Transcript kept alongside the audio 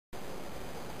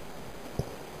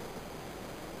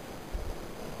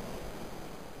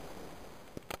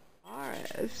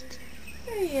fast.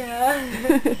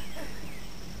 Yeah.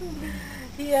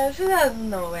 Yeah, she doesn't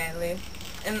know really.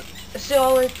 And she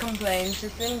always complains. She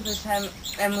thinks that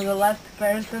I'm the last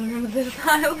person in this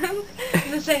island.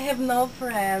 That I have no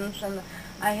friends and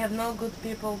I have no good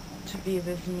people to be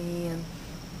with me. And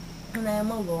I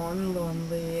am alone,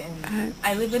 lonely. And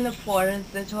I live in a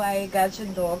forest. That's why I got a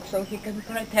dog so he can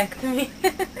protect me.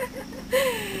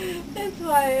 That's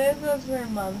why it was my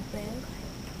mom thing.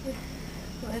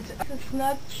 But it's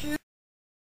not true.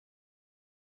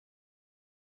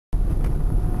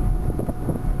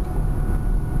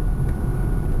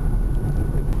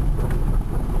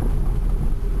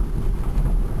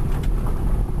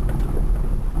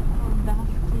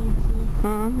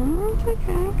 It's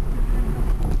okay.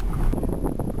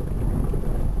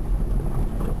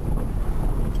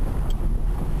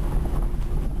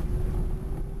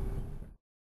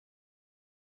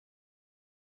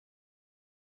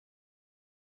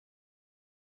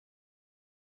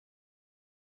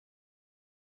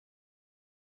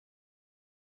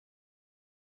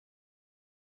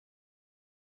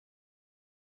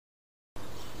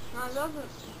 No, those are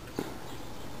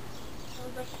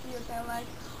cute.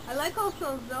 I like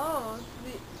also those.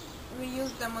 We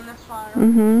use them on the farm.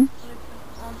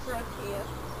 On Katia.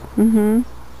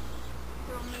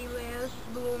 Bromelias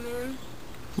blooming.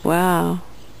 Wow.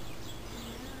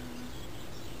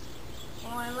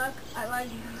 Oh, I like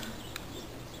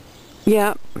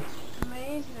Yep.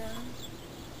 amazing.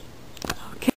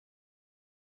 Okay.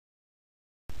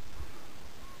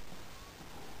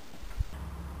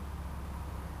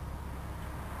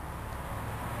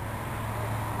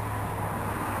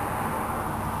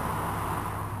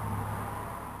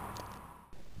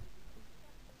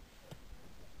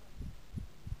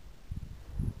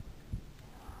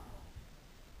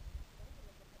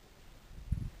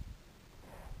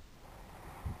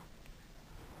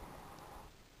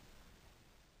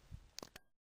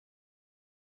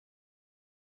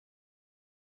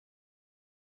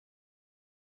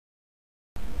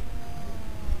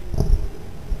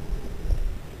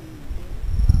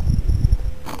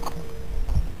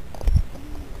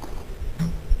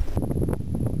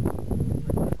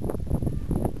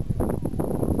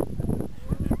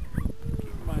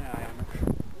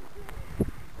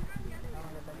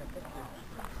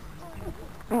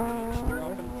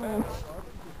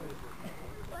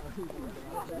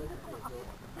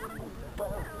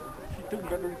 She did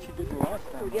better than she did the last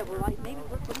time. Yeah, well, maybe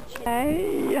we're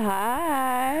Hey,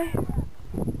 hi.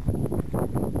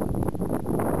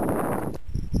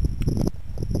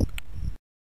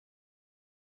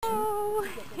 Oh.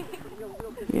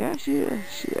 Yeah, she is.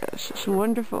 She is. She's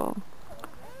wonderful.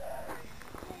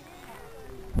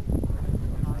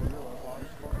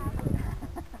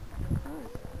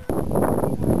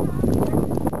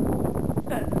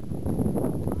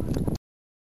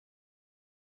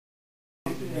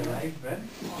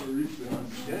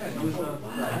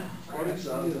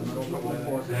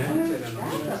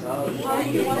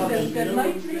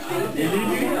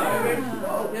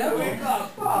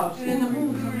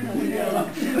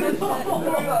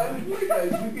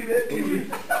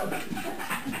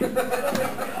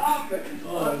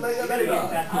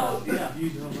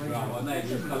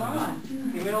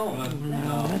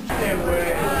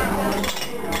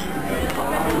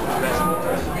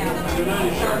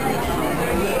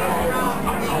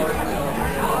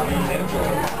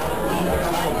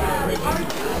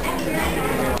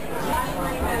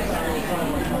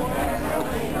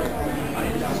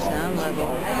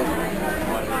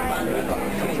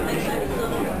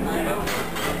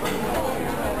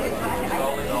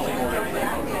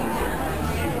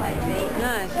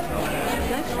 Nice.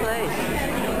 Nice place.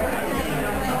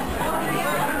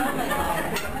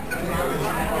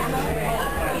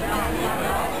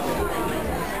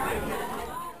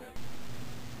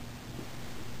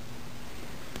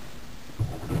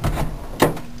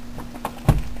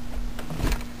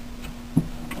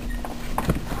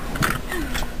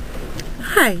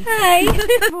 Hi. Hi.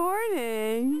 Good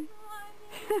morning.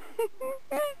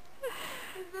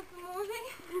 Is this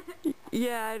moving?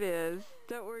 Yeah, it is.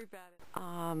 Don't worry about it.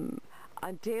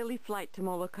 A daily flight to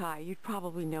Molokai. You'd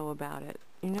probably know about it.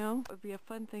 You know? It would be a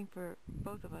fun thing for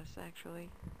both of us, actually.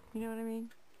 You know what I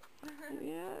mean?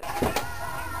 Yeah.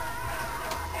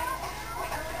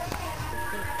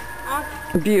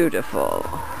 Beautiful.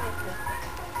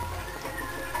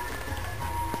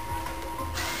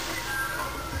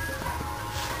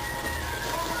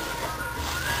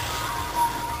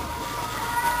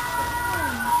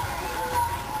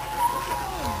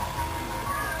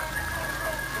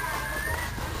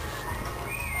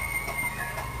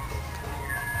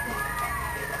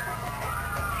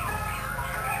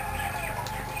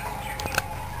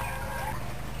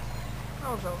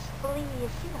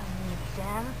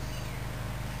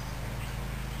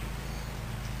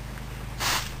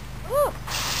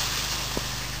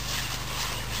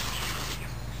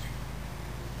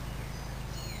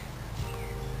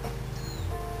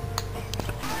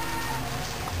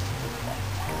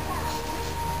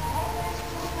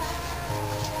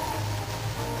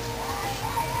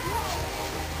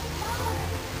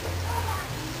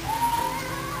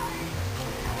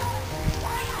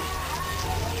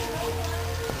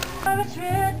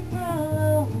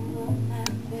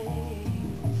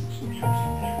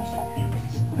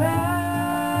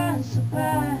 Surprise,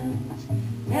 surprise,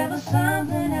 never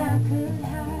something I could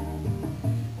hide.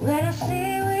 When I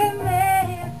see we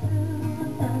made it through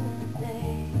another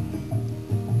day.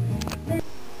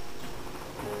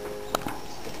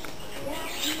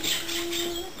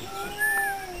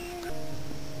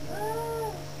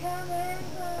 Oh, come and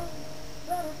go,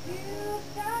 but a few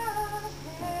stars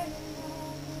hanging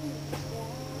on the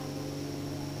sky.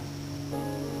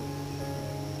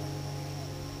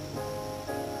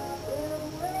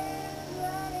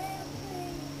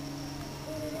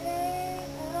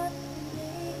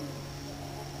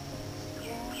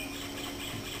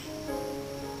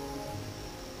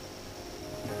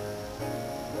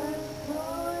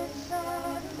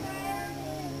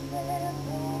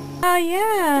 Oh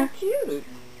yeah. They're cute.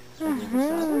 I never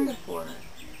saw them before.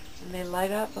 And they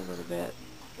light up a little bit.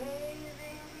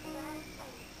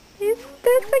 Is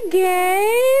this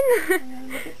again?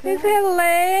 Is it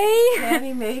late?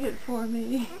 Danny made it for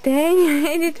me. They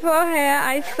made it for her.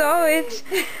 I saw it.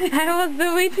 I was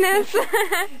the witness.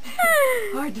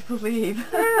 Hard to believe.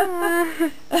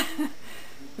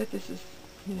 But this is,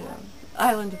 you know,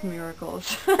 Island of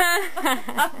Miracles.